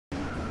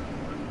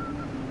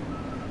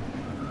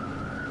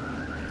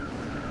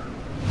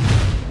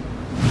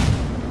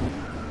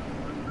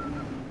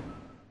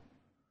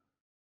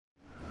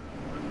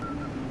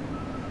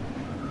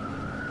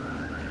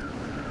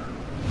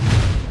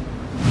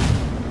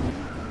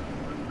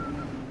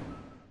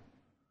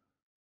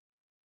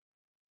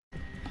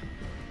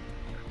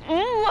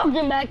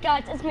Welcome back,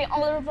 guys. It's me,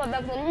 Oliver,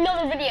 back with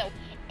another video.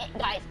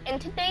 Guys, in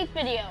today's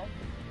video,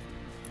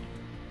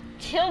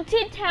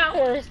 Tilted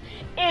Towers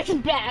is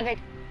back. Like,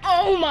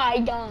 oh my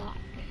god.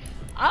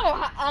 I don't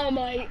have, oh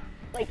my,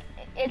 like,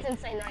 it's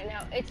insane right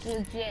now. It's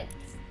legit.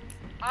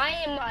 I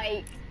am,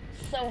 like,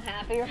 so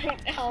happy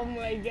right now. Oh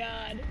my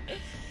god.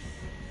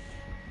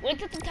 When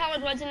Tilted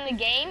Towers was in the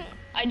game,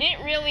 I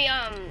didn't really,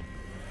 I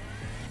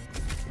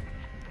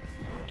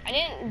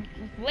didn't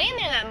land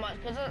there that much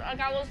because like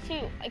I was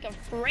too like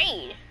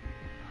afraid,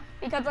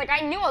 because like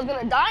I knew I was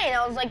gonna die and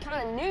I was like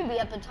kind of newbie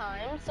at the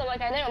time, so like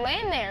I didn't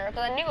land there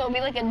because I knew it would be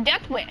like a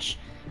death wish.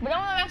 But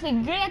now I'm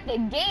actually good at the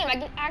game, I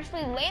can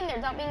actually land there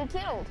without being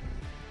killed.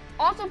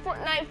 Also,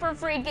 Fortnite for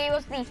free gave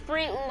us the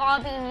free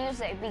lobby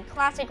music, the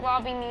classic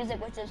lobby music,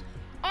 which is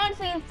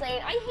honestly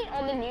insane. I hate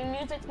all the new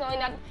music, knowing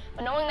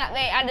that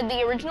they added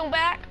the original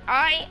back.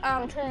 I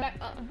turned back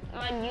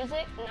my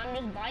music and I'm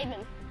just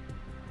vibing.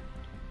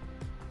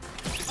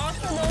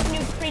 Also, those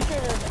new creatures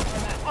are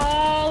back.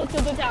 Oh,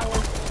 Tilted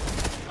Towers.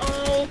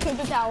 Oh,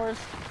 Tilted Towers.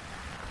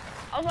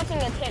 I was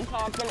watching a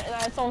TikTok and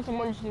I saw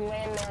someone just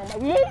land there. I'm like,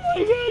 oh my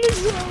god, it's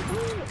so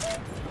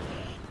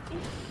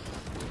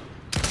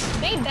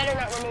They better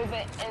not remove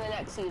it in the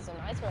next season.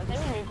 I swear, if they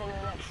remove it in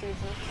the next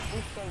season, I'm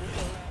just going to be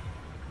saying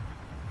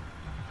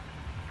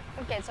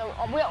that. Okay, so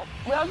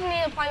we also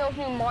need to find those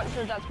new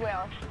monsters as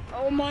well.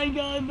 Oh my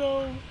god,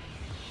 though.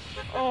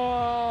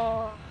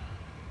 Oh.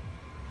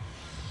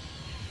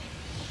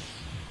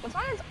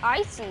 Besides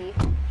icy,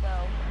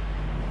 though.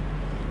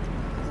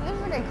 So there's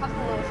like a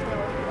custom little snow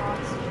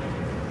spots.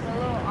 A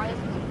little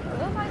icy. Are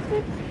those icy?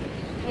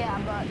 Yeah,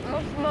 but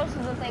most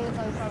of the thing is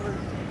uncovered.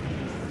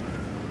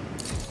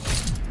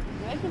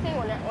 It makes me think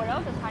what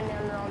else is hiding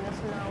under all this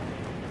snow.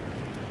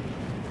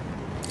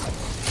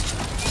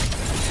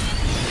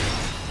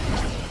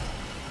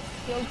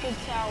 Tilted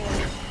Towers.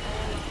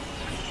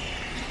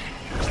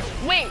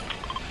 Wait!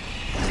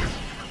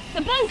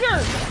 The bunker!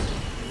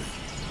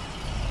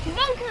 The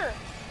bunker!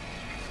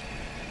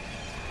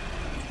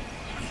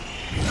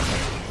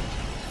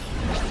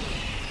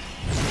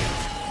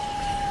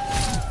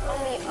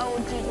 Only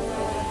OG can know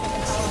where the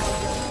Tilted Towers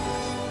are.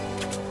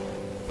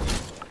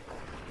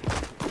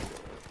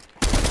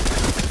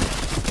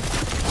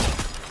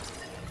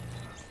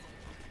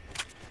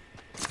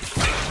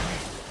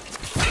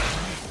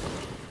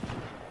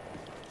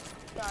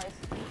 Guys.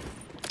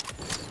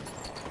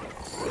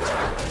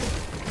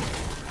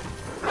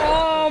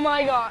 Oh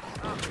my god.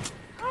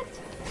 What?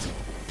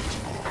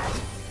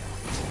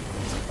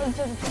 Oh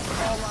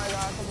my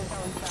god, Tilted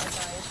Towers is bad,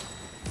 guys.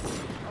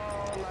 Oh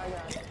my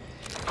god.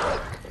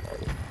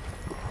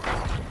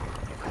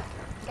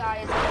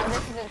 Guys,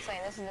 this is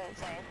insane. This is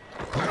insane.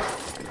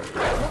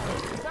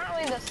 It's not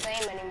really the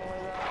same anymore,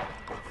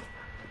 though.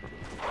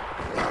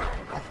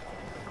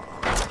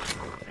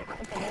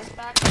 Okay, this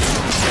back.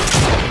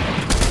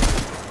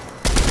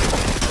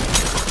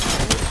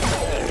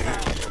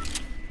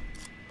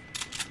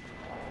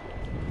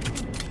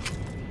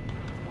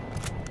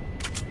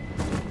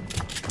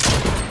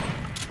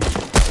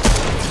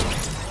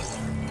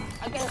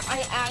 I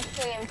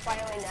actually am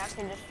finally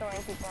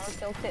destroying people on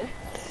Tilted.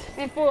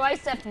 Before I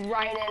step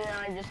right in and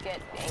I just get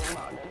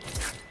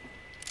aimbotted.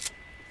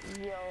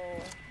 Yo,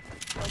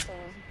 this is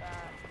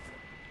bad.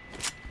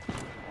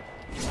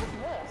 What's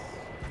this?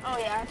 Oh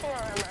yeah, I think I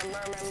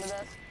remember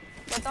this.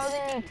 With all the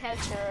new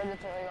texture, it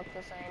doesn't really look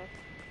the same.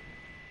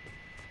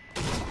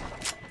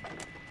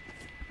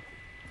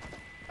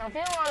 Now if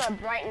you don't want to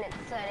brighten its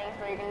settings,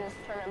 where you can just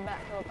turn it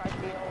back to look like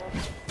the old.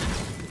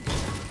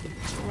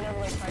 I've never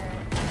really tried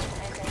anything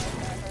like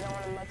that, so I don't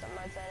want to mess up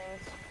my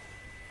settings.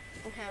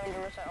 I'm having to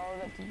reset all of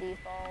it to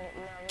default.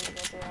 I'm not going to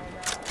go through all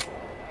that.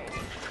 Right.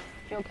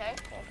 You okay?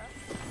 Okay.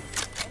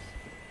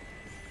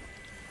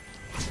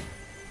 Nice.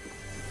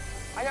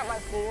 I got my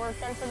schoolwork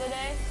done for the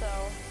day, so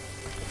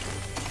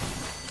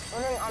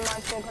we're doing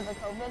online school because of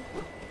COVID.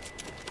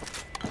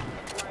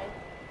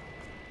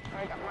 I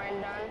already got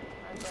mine done.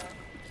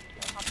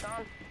 I hopped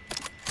on.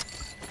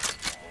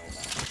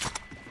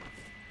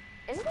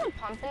 Isn't there a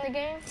pump in the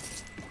game?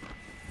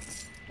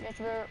 It's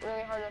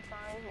really hard to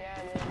find. Yeah,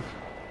 it is.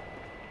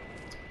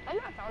 I've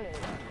not found it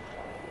yet.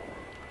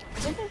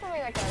 This is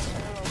probably like a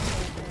certain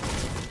location.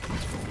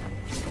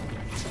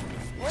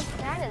 What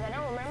that is? I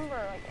don't remember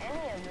like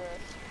any of this.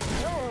 I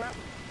don't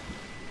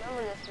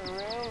remember this room.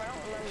 I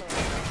don't remember.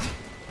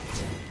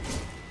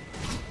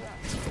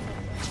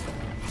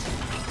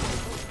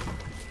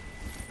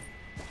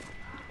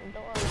 I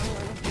don't remember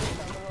the details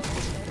of those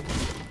things.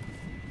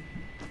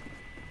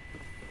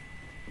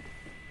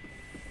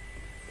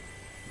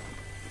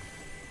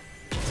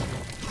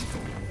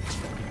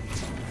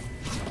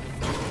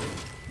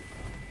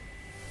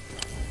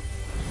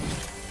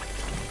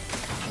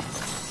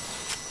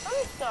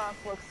 Stuff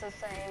looks the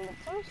same, but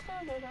some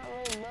stuff does not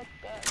really look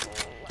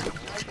like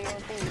the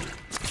OP.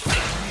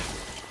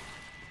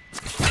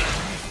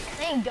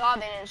 Thank God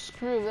they didn't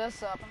screw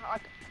this up.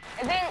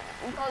 If they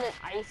called it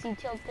Icy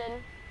Tilted,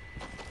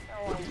 I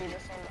don't want to be the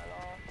same at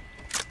all.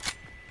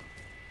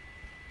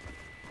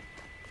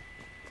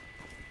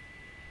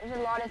 There's a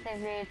lot of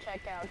things we need to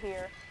check out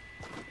here.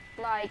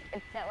 Like,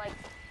 if that, like,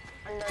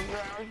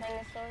 underground thing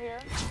is still here.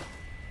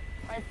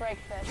 Right,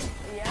 breakfast.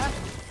 Yeah.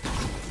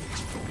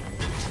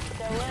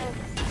 Go in.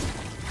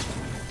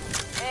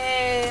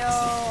 Hey,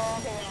 oh,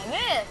 okay,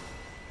 now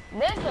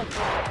this looks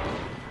the same.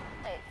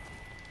 Wait.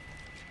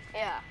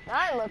 Yeah,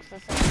 that looks the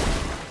same.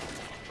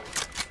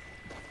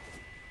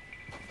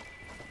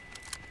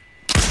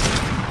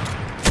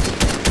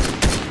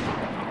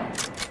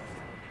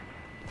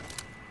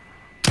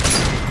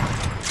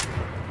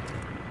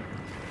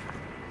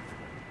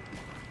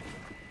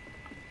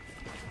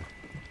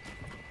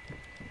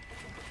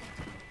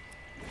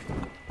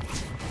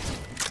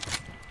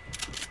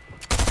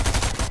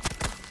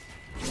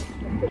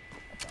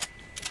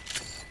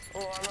 Oh,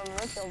 I'm on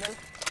this building.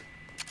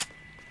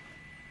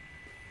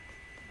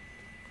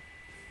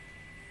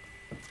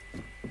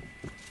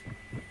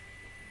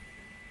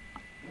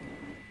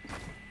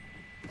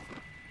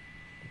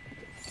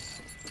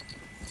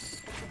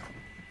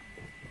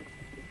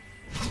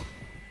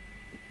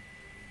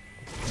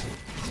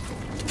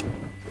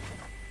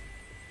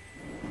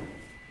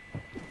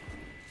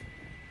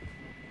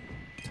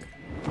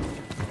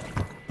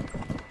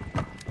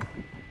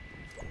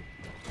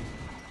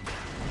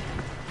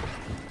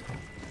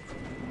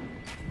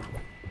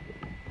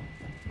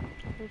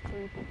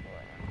 Three people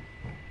right now.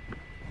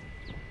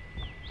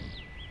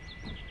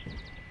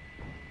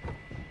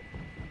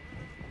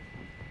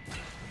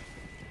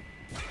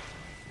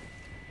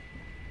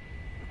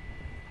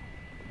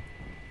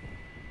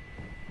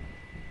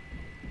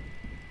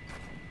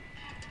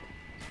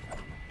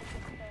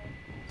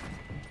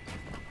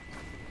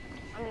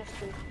 I'm just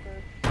too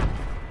scared.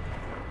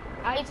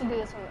 I used to do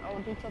this on the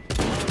OG clip.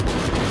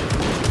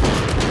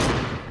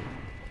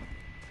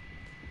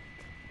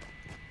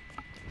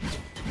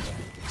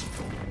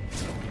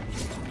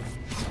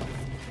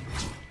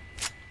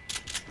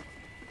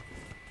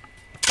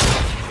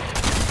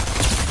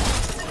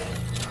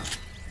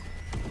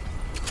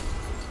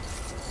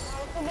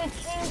 They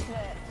changed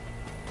it.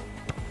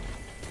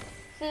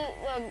 See,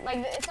 look, like,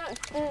 it's not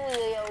fully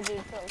the OG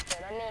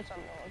tilted. I knew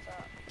something was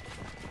up.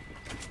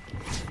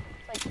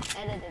 It's like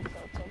edited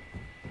tilted.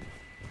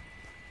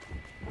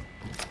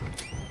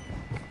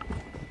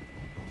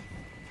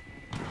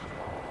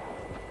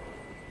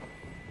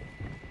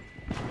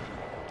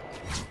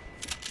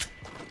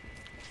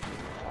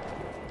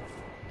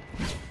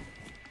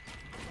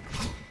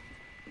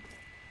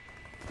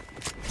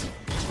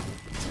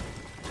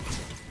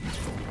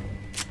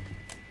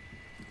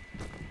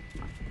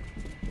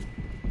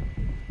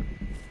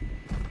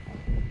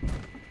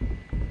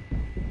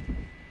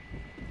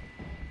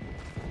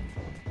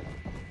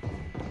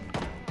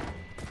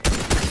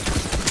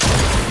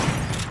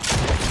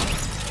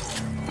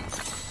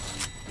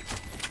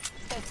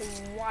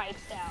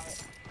 Wiped out.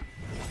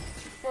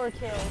 4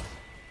 kills.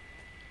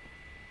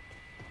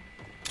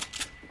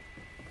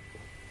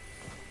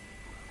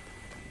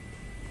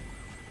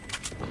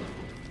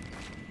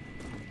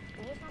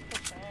 It's just not the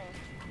same.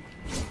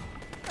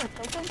 I'm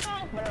tilted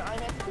back, but I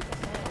guess not the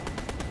same.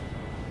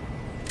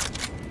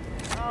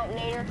 Oh,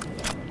 nader.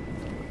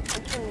 The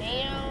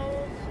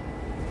tornadoes.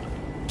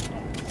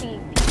 Let's see.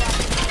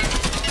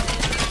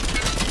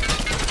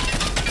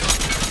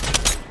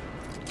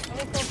 Let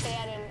me hope they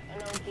add in an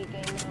OG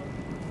game mode.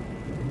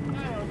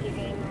 Not an OG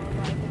game mode,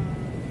 like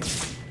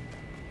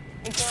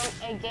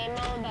a game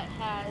mode that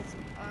has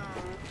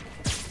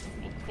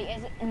the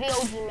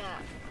OG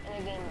map in a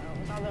game mode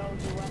with all the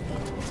OG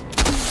weapons.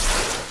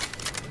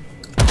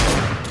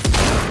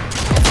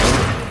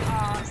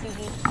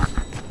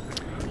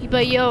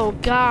 But yo,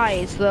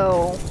 guys,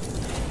 though,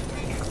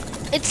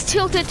 it's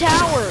Tilted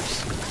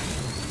Towers.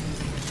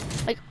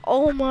 Like,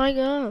 oh my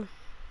god.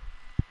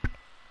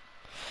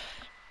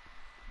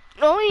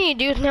 All we need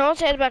to do is now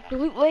let's head back to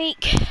Loot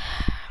Lake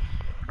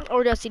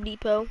or Dusty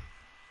Depot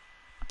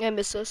and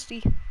Miss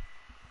Dusty.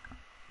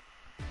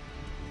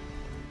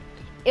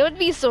 It would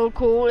be so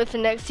cool if the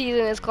next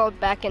season is called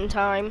Back in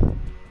Time.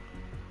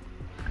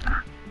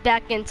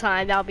 Back in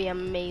Time, that would be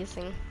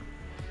amazing.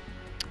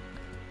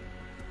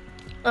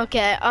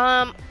 Okay,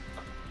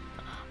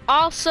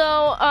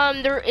 also,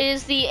 there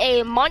is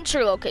a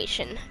monster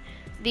location.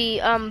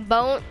 The,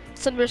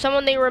 there's some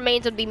of the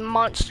remains of the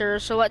monster,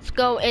 so let's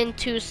go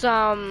into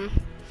some,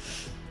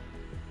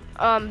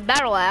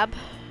 Battle Lab.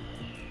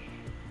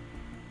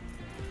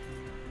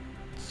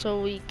 So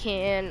we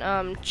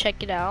can,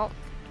 check it out.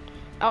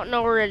 I don't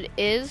know where it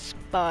is,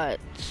 but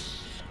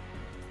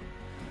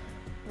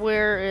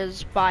where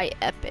is by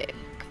Epic?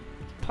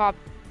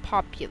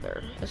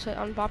 Popular. Is it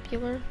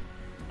unpopular?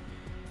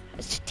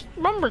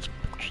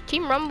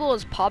 Team Rumble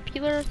is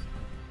popular.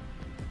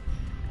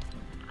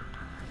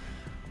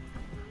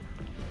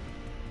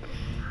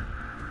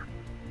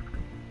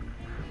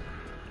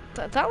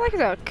 Is that like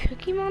the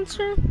Cookie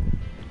Monster?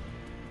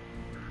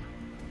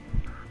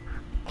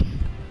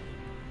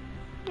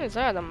 Is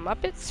that the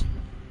Muppets?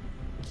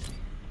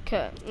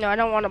 Okay, no, I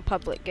don't want a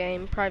public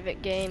game,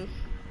 private game.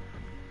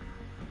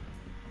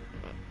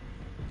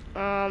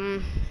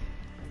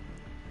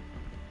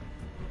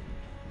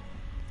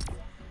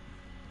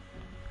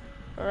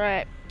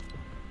 Alright.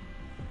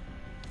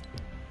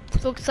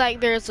 Looks like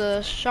there's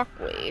a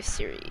Shockwave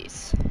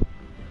series.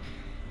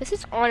 This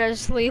is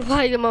honestly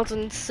like the most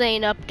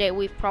insane update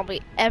we've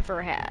probably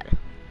ever had.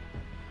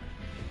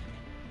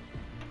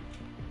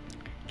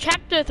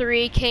 Chapter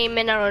 3 came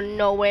in out of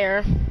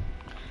nowhere.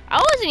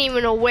 I wasn't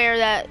even aware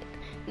that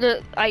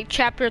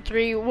Chapter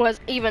 3 was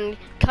even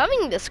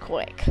coming this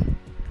quick.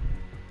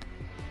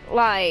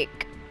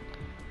 Like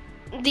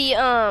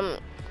the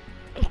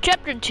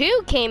Chapter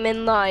 2 came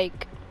in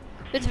like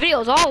this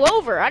video's all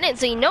over. I didn't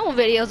see no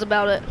videos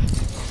about it.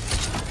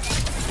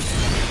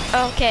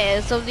 Okay,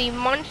 so the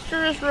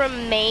monster's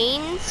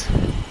remains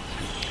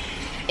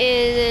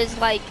is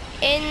like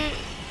in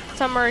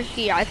somewhere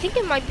here. I think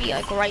it might be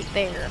like right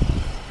there.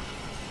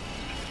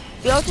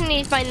 We also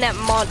need to find that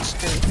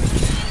monster.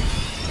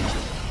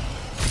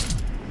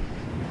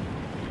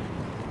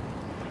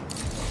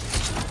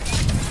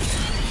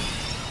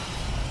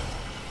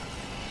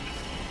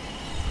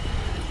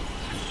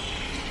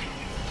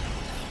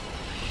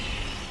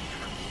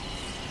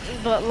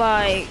 But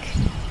like,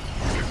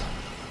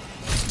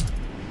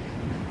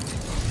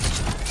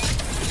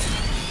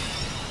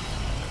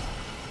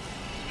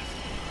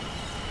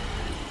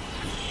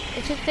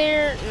 is it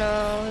there?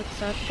 No,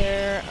 it's not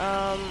there.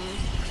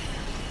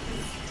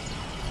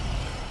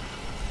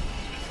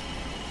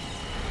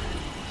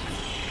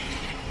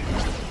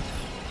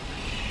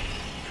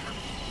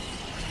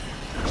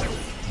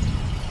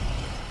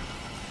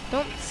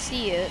 Don't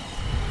see it.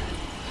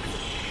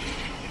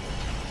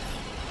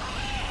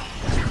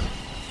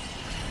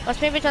 Let's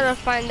maybe try to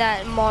find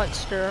that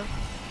monster.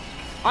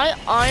 I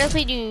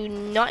honestly do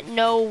not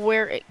know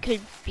where it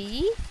could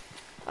be.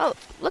 Oh,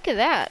 look at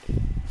that.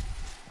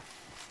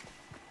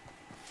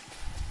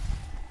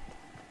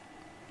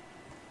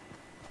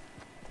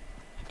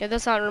 Yeah,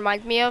 this sound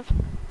reminds me of.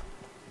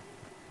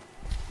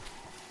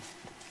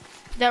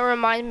 That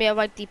reminds me of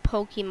like the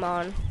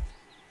Pokemon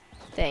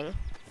thing.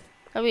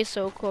 That'd be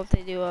so cool if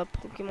they do a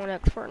Pokemon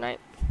X Fortnite.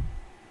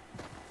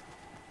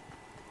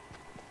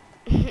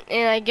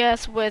 And I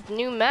guess with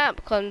new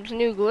map comes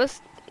new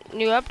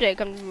update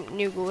comes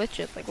new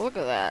glitches. Like, look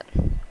at that.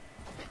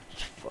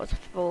 It's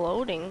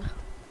floating.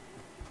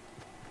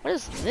 What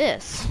is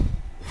this?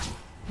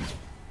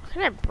 How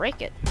can I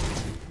break it?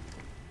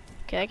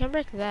 Okay, I can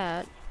break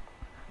that.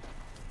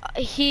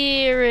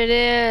 Here it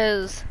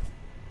is.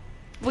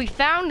 We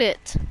found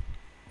it.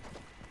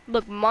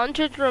 Look,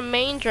 monster's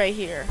remains right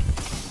here.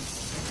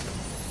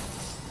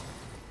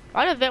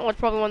 That event was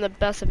probably one of the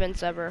best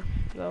events ever,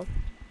 though.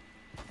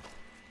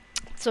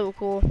 So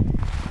cool.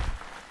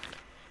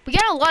 We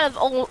got a lot of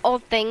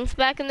old things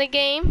back in the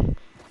game.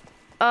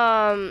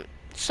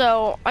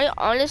 So I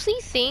honestly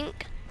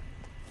think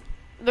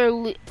they're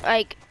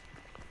like,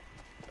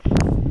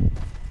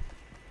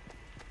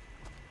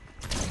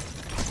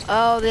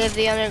 oh, they have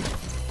the other.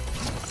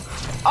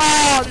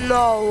 Oh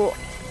no!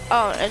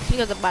 Oh, it's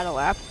because of Battle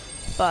App,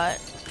 but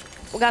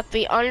we got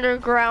the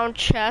underground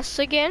chests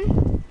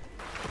again,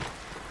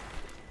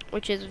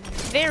 which is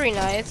very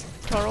nice.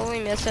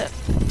 Totally miss it.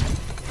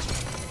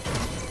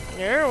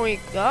 There we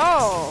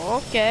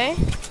go. Okay.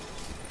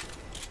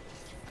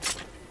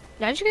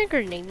 Did I just get a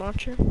grenade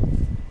launcher?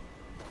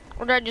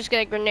 Or did I just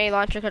get a grenade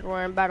launcher because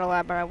we're in Battle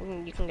Lab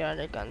and you can get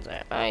other guns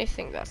there? I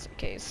think that's the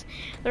case.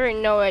 There ain't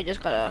no way I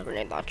just got a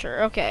grenade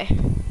launcher. Okay.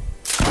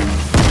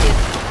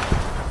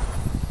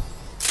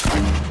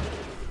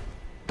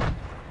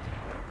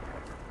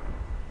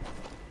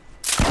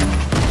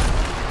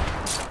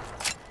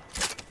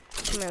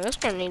 Man, this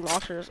grenade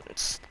launcher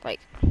is like,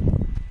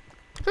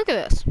 look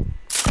at this.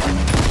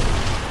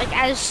 Like,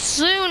 as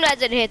soon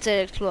as it hits,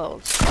 it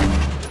explodes.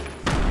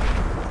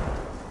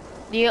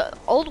 The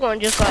old one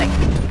just like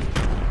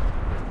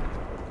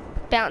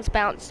bounce,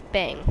 bounce,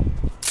 bang.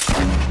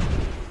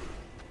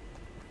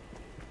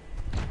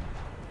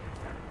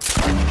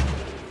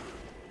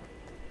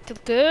 Feels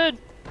good.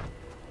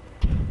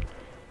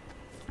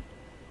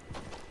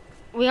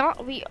 We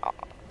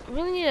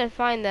really need to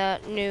find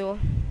that new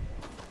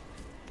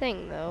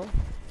thing though.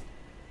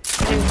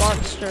 New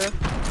monster.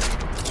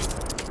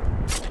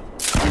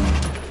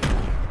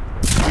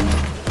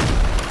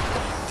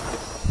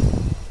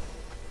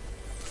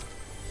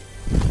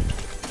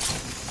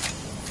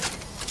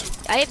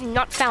 I have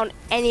not found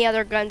any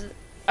other guns.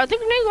 Are the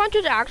grenade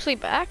launchers actually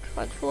back?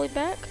 Like fully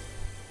back?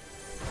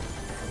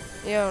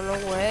 Yo, no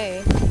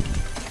way.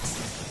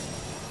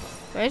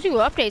 These new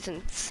update's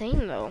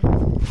insane though.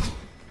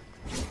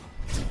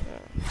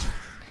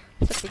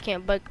 Looks like we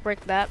can't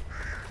break that.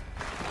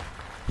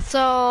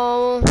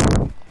 So,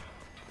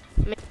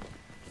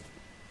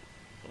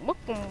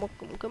 welcome,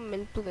 come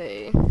and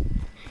play.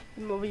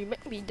 You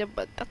make me dead,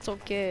 but that's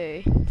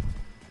okay.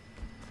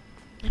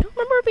 I don't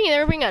remember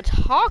there being a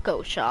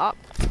taco shop.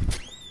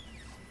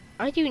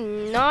 I do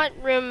not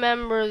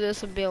remember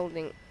this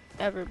building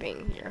ever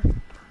being here.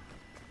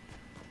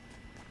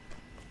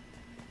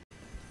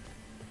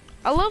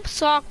 I love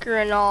soccer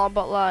and all,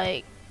 but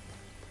like,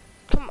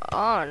 come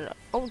on.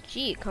 Oh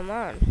gee, come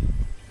on.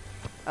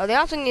 Oh, they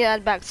also need to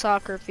add back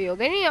soccer field.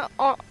 They need to,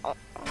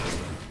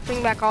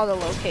 bring back all the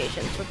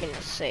locations for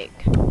goodness sake.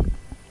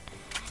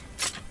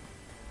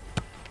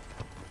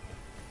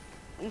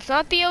 It's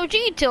not the OG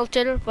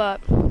Tilted,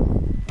 but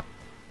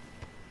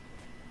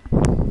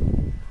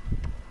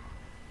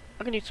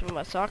I can do some of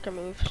my soccer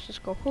moves.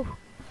 Just go whoo,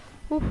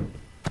 whoo.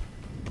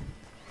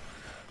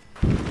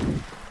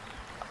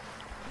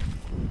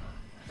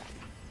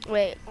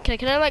 Wait,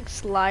 can I like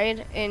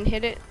slide and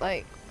hit it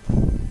like?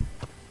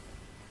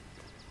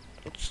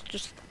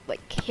 Just like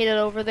hit it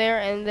over there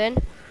and then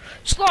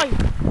slide.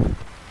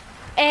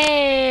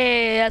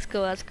 Hey, that's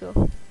cool. That's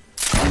cool.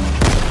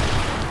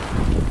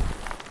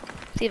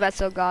 See if I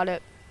still got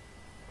it.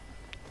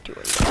 Do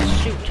it.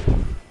 Shoot.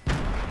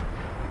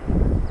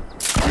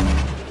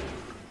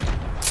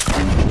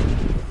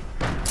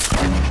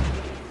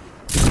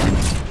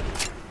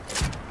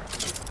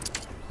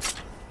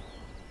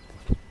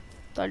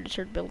 I just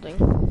heard building.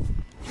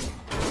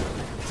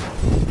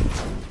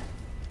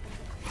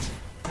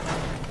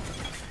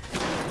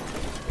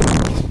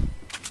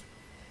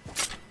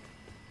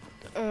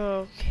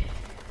 Okay.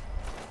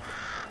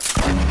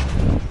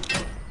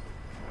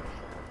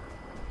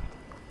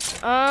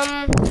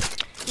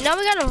 Now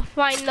we gotta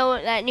find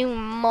that new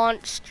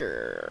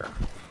monster.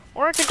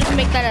 Or I could just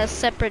make that a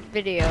separate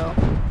video,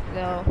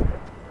 though.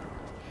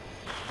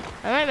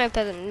 I might make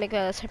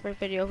that a separate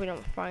video if we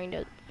don't find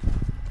it.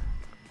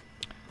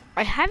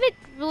 I haven't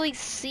really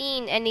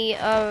seen any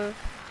of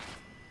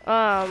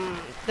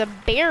the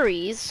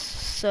berries,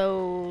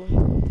 so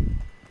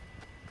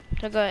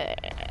cause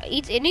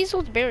it needs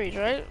those berries,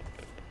 right?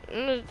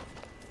 In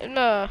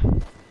the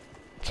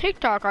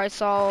TikTok I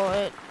saw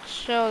it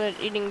showed it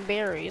eating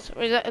berries.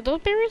 Is that, are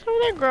those berries over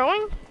there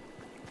growing?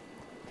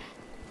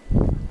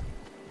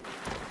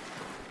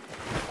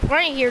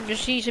 Right here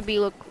just used to be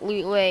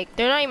lake.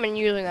 They're not even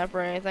using that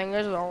for anything.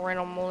 There's a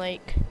random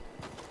lake.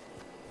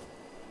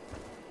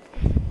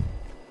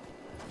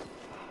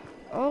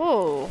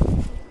 Oh,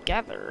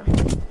 gather.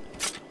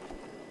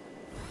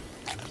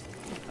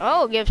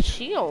 Oh, give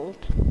shield.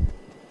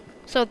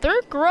 So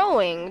they're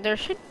growing. There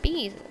should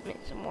be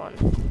someone.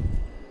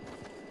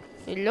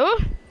 Hello?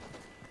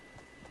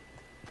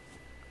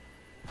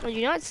 I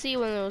do not see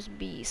one of those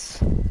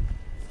beasts.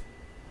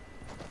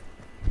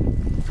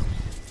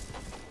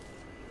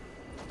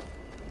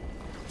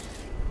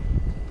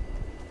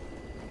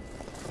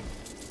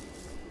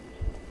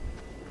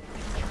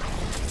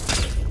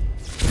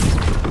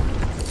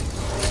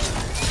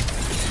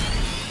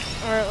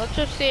 Alright, let's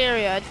just the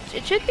area.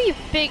 It should be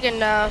big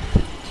enough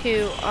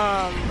to,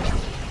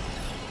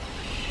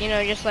 you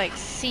know, just like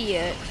see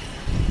it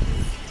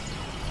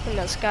from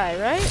the sky,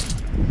 right?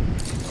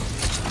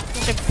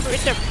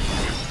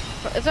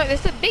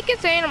 It's the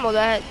biggest animal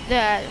that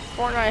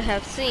Fortnite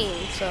have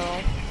seen, so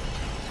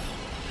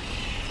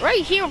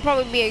right here would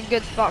probably be a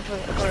good spot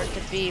for it to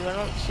be, but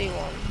I don't see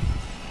one.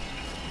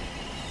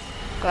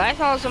 But I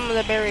saw some of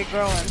the berry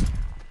growing.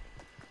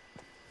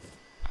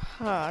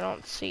 Huh, I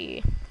don't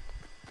see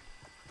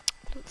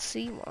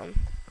one.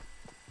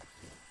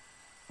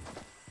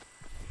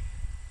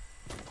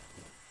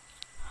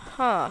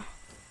 Huh.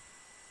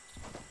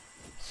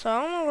 So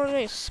I don't know where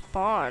they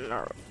spawn,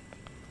 or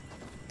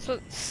that's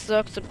what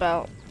sucks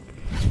about.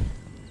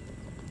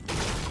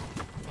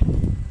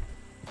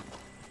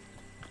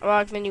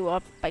 Like the new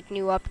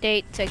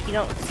updates,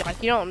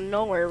 like you don't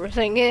know where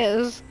everything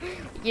is.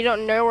 You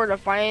don't know where to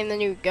find the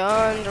new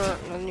guns or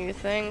the new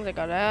things that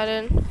got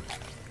added.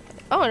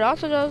 Oh, it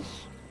also does.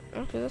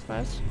 Okay, that's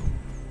nice.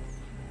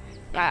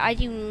 I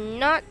do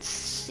not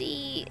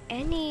see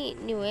any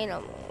new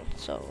animals,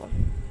 so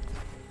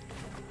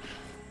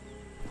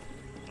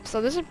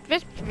this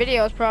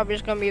video is probably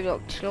just gonna be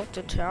about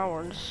Tilted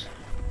Towers,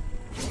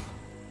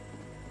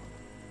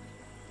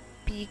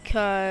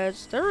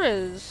 because there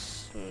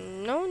is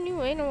no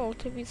new animal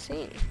to be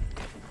seen.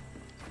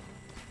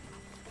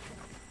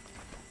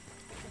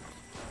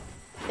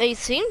 They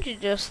seem to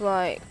just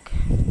like,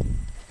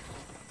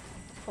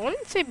 I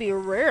wouldn't say be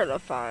rare to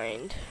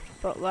find,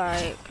 but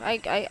like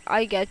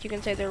I guess you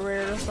can say they're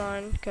rare to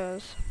find,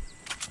 because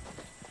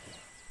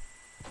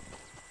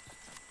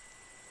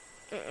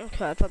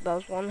okay, I thought that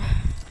was one.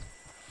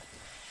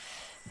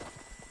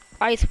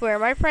 I swear,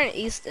 my friend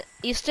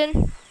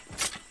Easton,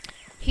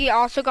 he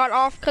also got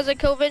off because of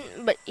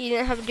COVID, but he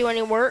didn't have to do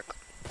any work.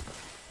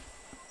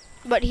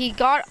 But he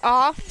got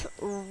off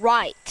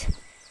right.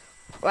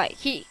 Like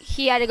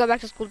he had to go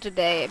back to school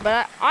today,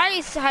 but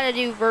I had to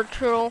do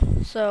virtual,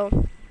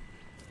 so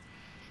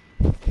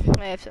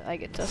I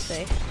get to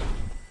stay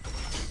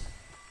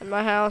in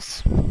my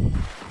house.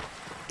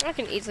 I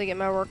can easily get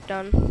my work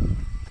done.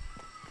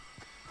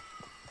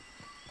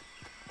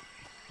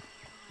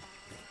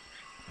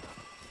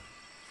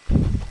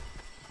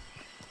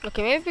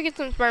 Okay, maybe if we get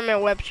some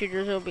Spider-Man web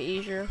shooters, it'll be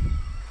easier.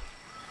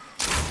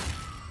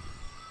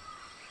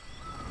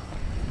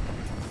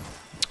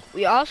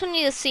 We also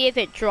need to see if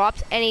it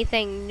drops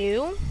anything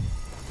new.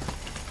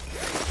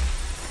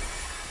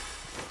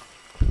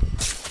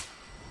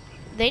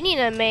 They need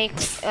to make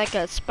like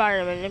a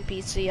Spider-Man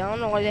NPC. I don't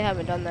know why they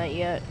haven't done that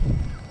yet.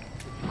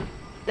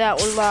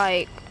 That would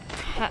like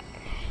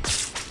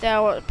that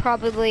will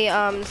probably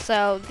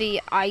sell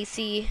the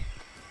icy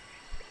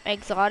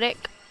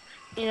exotic,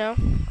 you know.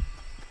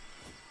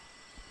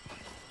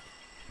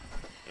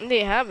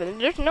 They haven't.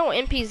 There's no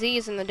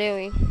NPCs in the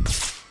daily,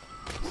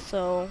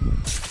 so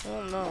I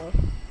don't know.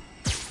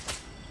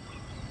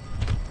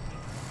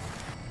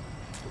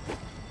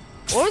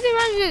 Or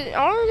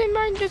they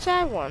might just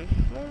have one.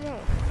 I don't know.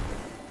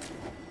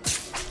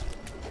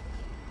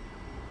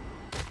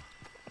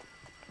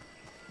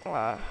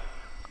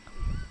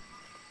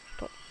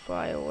 Don't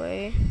fly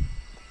away.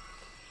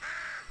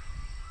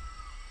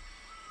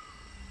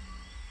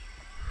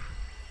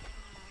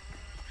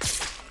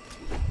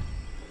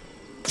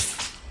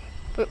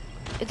 But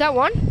is that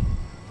one?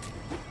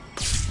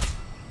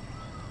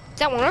 Is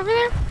that one over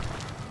there?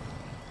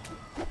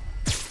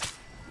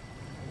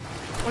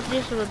 What's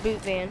this with a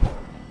boot van?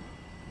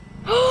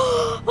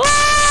 Oh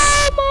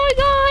my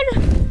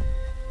god!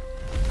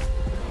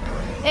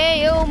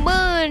 Hey, yo,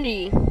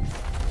 money!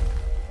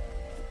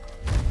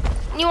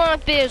 You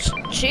want this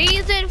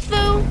cheese and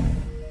food?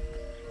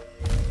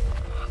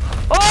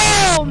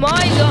 Oh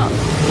my god!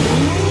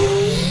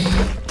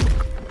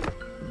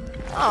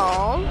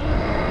 Oh.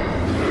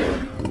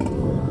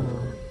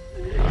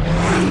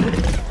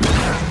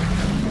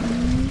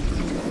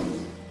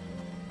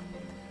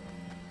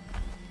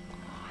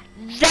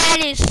 That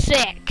is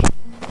sick.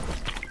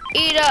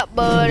 Eat up,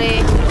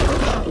 buddy.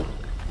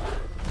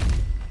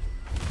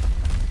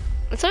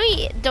 So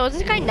is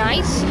this guy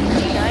nice?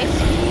 Is he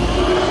nice?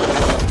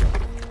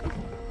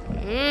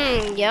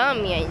 Mmm,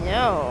 yummy, I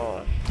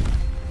know.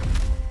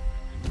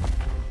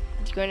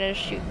 You gonna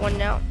shoot one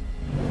now?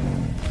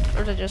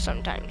 Or is it just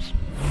sometimes?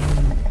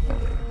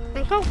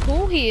 Look how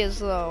cool he is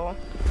though.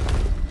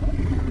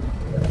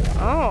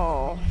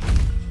 Oh.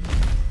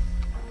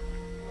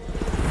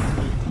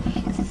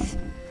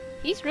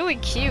 He's really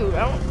cute.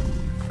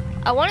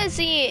 I want to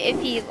see if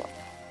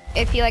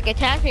he like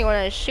attacks me when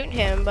I shoot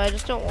him, but I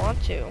just don't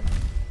want to.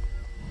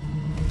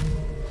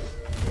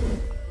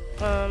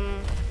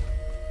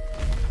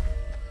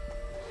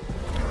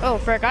 Oh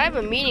frick, I have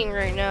a meeting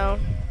right now.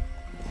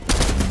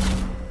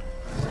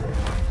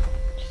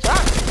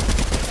 Stop.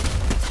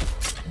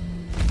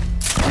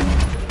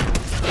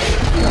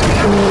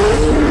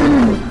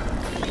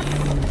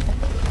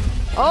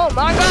 Oh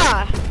my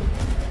god.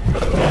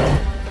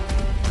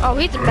 Oh,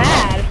 he's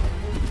mad.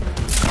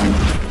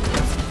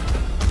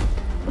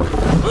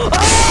 Oh!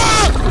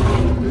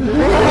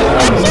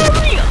 I'm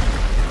sorry!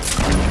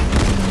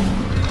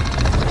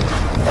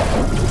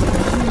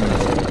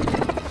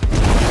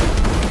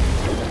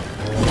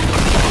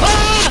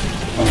 Ah!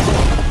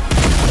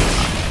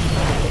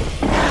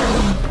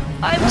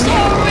 I'm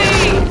sorry!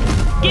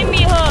 Give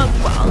me a hug.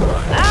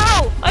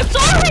 Ow! I'm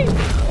sorry!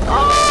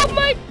 Oh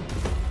my...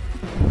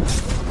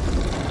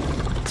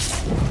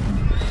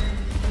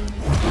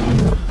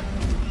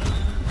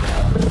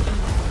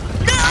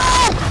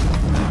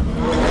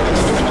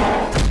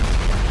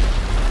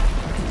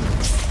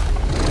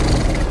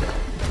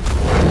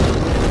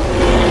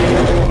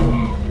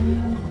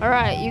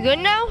 Alright, you good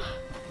now?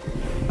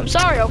 I'm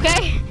sorry,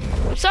 okay?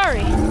 I'm sorry.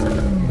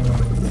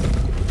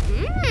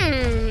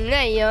 Mmm,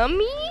 that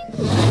yummy?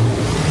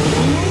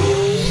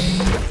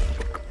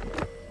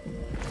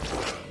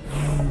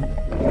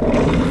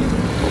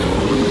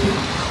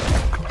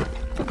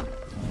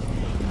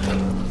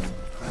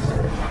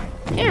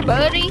 Here,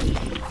 buddy.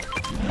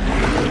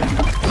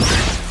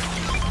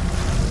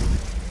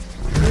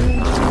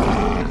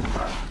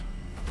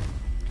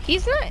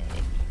 He's not...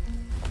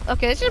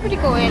 Okay, this is a pretty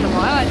cool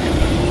animal. I like it.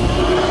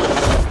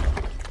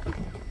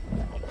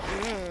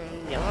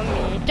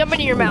 Yummy. Dump it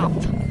in your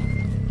mouth.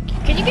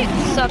 Can you get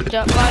sucked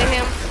up by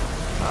him?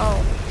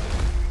 Oh.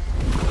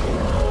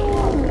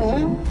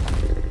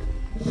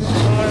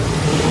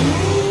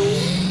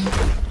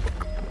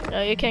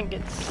 No, you can't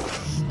get.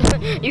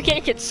 You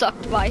can't get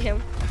sucked by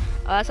him.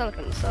 Oh, that's not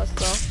looking sus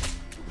though.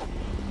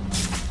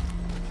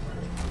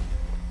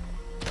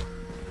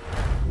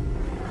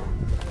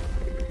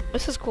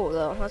 This is cool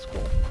though. That's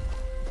cool.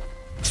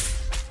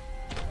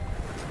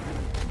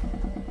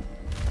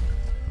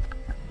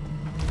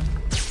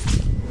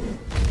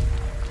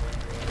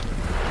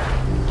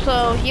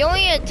 So he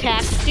only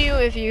attacks you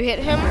if you hit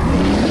him.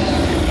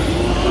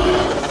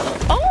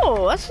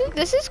 Oh,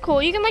 this is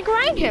cool. You can like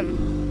ride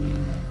him.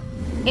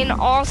 And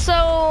also,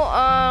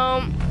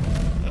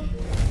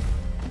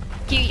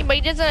 but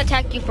he doesn't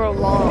attack you for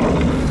long.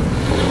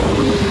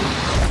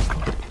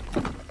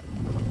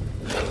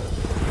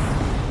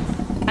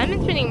 I've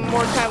been spending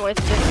more time with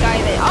this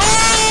guy than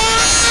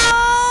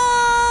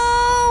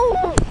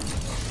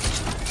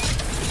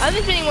I've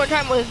been spending more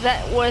time with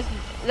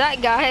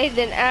that guy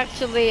than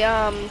actually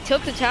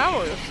Tilted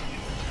Towers.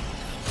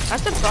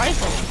 That's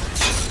surprising.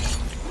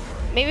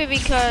 Maybe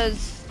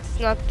because it's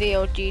not the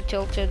OG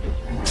Tilted.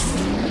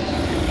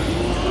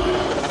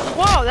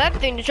 Whoa, that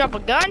thing to drop a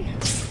gun?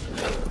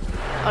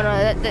 Oh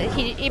no,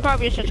 he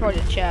probably just destroyed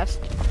his chest.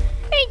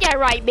 Ain't that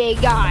right,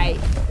 big guy?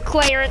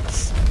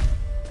 Clarence.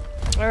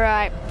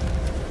 Alright.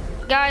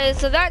 Guys,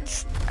 so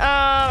that's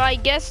I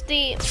guess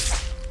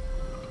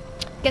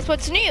guess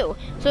what's new?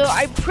 So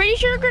I'm pretty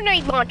sure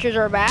grenade launchers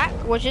are back,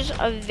 which is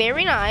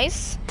very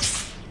nice.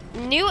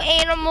 New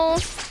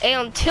animals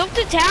and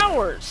tilted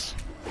towers.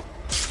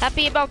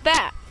 Happy about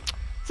that.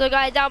 So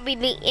guys, that'll be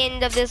the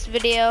end of this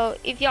video.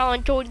 If y'all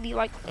enjoyed, leave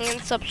like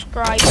and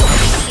subscribe.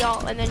 See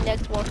y'all in the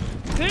next one.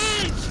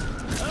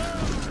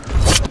 Peace!